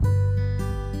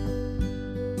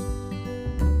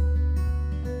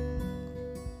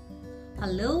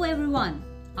Hello everyone,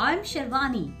 I'm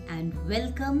Sharvani and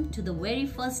welcome to the very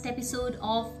first episode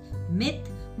of Myth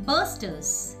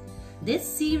Busters. This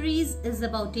series is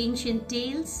about ancient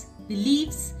tales,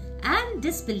 beliefs and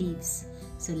disbeliefs.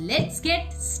 So let's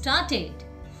get started.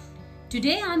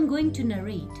 Today I'm going to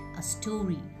narrate a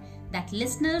story that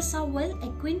listeners are well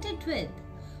acquainted with.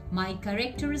 My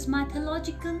character is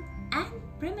mythological and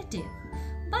primitive,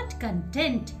 but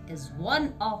content is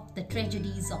one of the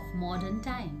tragedies of modern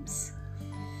times.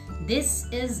 This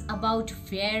is about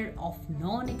fear of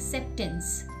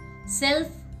non-acceptance,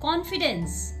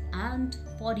 self-confidence and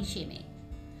body shaming.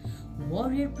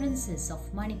 Warrior princess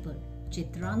of Manipur,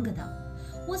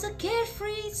 Chitrangada, was a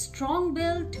carefree,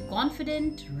 strong-built,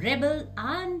 confident, rebel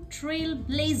and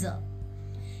trailblazer.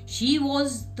 She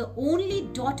was the only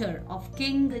daughter of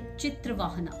King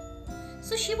Chitravahana.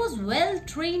 So she was well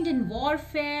trained in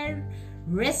warfare,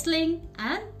 wrestling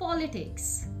and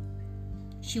politics.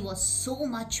 She was so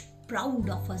much proud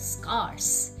of her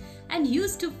scars and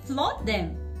used to flaunt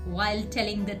them while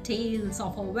telling the tales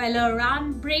of her valor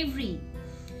and bravery.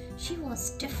 She was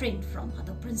different from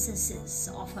other princesses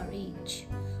of her age,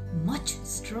 much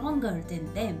stronger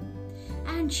than them,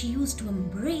 and she used to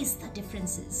embrace the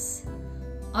differences.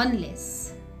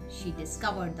 Unless she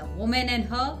discovered the woman in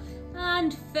her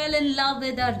and fell in love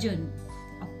with Arjun,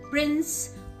 a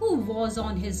prince who was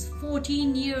on his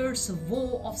 14 years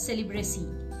vow of celibacy.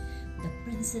 The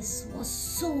princess was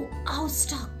so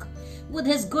awestruck with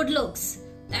his good looks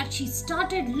that she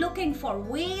started looking for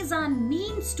ways and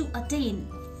means to attain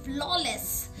a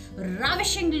flawless,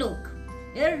 ravishing look,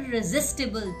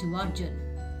 irresistible to Arjun.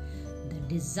 The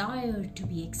desire to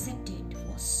be accepted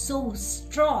was so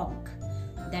strong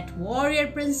that warrior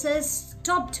princess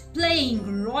stopped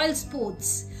playing royal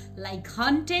sports like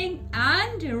hunting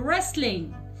and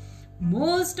wrestling.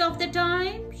 Most of the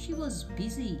time, she was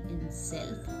busy in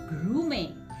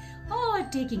self-grooming or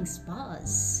taking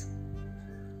spas.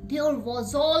 There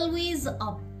was always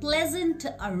a pleasant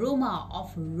aroma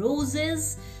of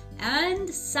roses and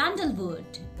sandalwood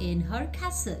in her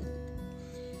castle.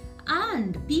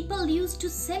 And people used to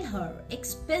sell her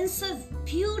expensive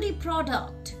beauty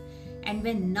product. And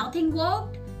when nothing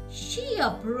worked, she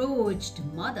approached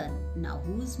Madan. Now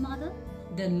who's Madan?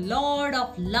 The Lord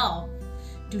of Love,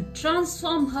 to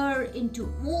transform her into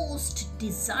most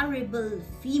desirable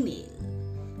female.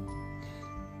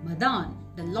 Madan,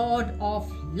 the Lord of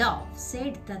Love,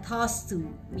 said Tathastu,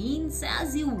 means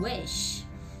as you wish.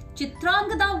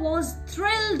 Chitrangada was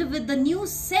thrilled with the new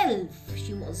self.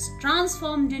 She was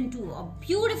transformed into a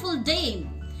beautiful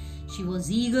dame. She was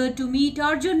eager to meet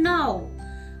Arjun now.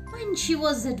 When she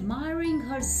was admiring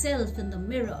herself in the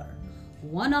mirror,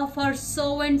 one of her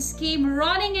servants came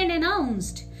running and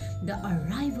announced the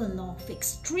arrival of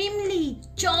extremely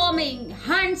charming,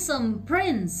 handsome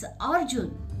Prince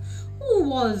Arjun, who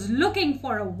was looking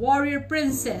for a warrior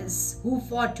princess who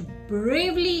fought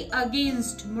bravely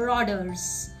against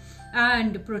marauders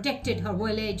and protected her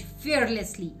village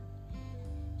fearlessly.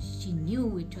 She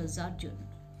knew it was Arjun.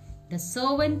 The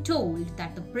servant told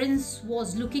that the prince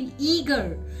was looking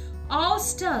eager,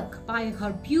 awestruck by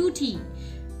her beauty,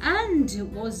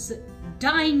 and was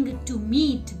dying to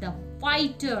meet the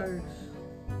fighter,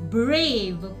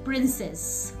 brave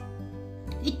princess.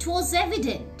 It was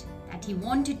evident that he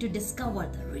wanted to discover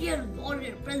the real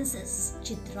warrior princess,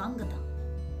 Chitrangada.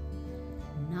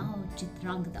 Now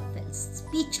Chitrangada felt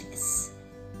speechless,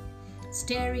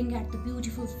 staring at the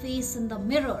beautiful face in the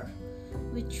mirror,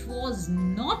 which was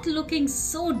not looking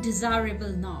so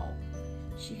desirable now.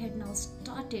 She had now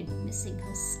started missing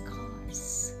her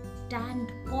scars,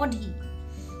 tanned body,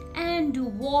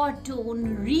 and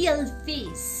war-torn real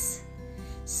face.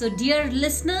 So dear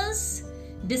listeners,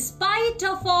 despite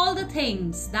of all the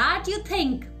things that you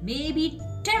think may be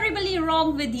terribly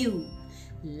wrong with you,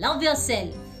 love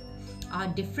yourself. Our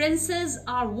differences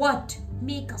are what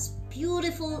make us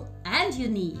beautiful and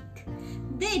unique.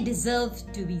 They deserve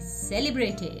to be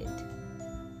celebrated.